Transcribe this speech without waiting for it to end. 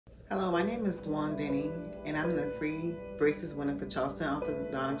Hello, my name is Dwan Denny, and I'm the free braces winner for Charleston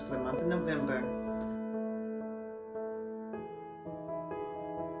Orthodontics for the month of November.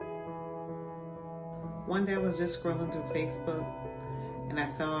 One day I was just scrolling through Facebook, and I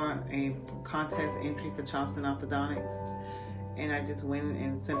saw a contest entry for Charleston Orthodontics, and I just went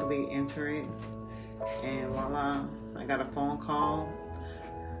and simply entered it, and voila, I got a phone call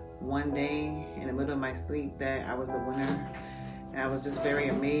one day in the middle of my sleep that I was the winner. And I was just very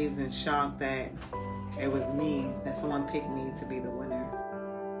amazed and shocked that it was me, that someone picked me to be the winner.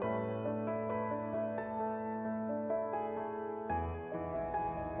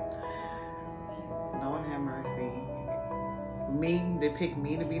 Lord have mercy. They picked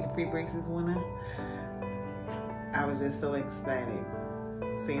me to be the free braces winner. I was just so ecstatic,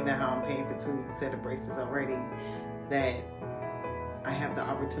 seeing that how I'm paying for 2 sets of braces already, that I have the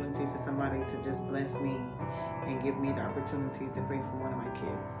opportunity for somebody to just bless me and give me the opportunity to bring for one of my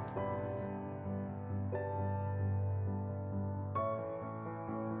kids.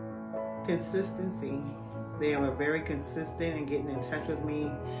 Consistency. They were very consistent in getting in touch with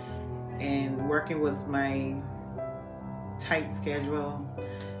me and working with my tight schedule.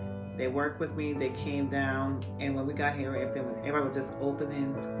 They worked with me, they came down, and when we got here, everybody was just open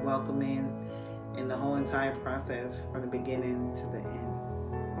and welcoming in the whole entire process from the beginning to the end.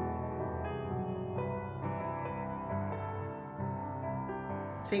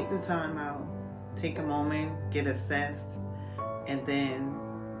 Take the time out, take a moment, get assessed, and then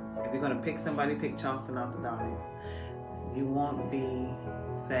if you're going to pick somebody, pick Charleston Orthodontics. You won't be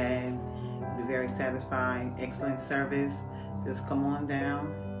sad, you'll be very satisfied, excellent service. Just come on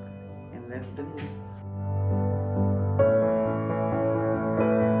down and let's do it.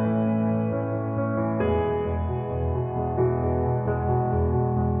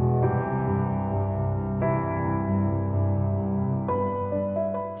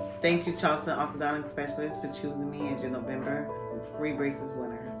 Thank you, Charleston Orthodontic Specialists, for choosing me as your November free braces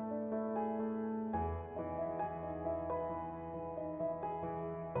winner.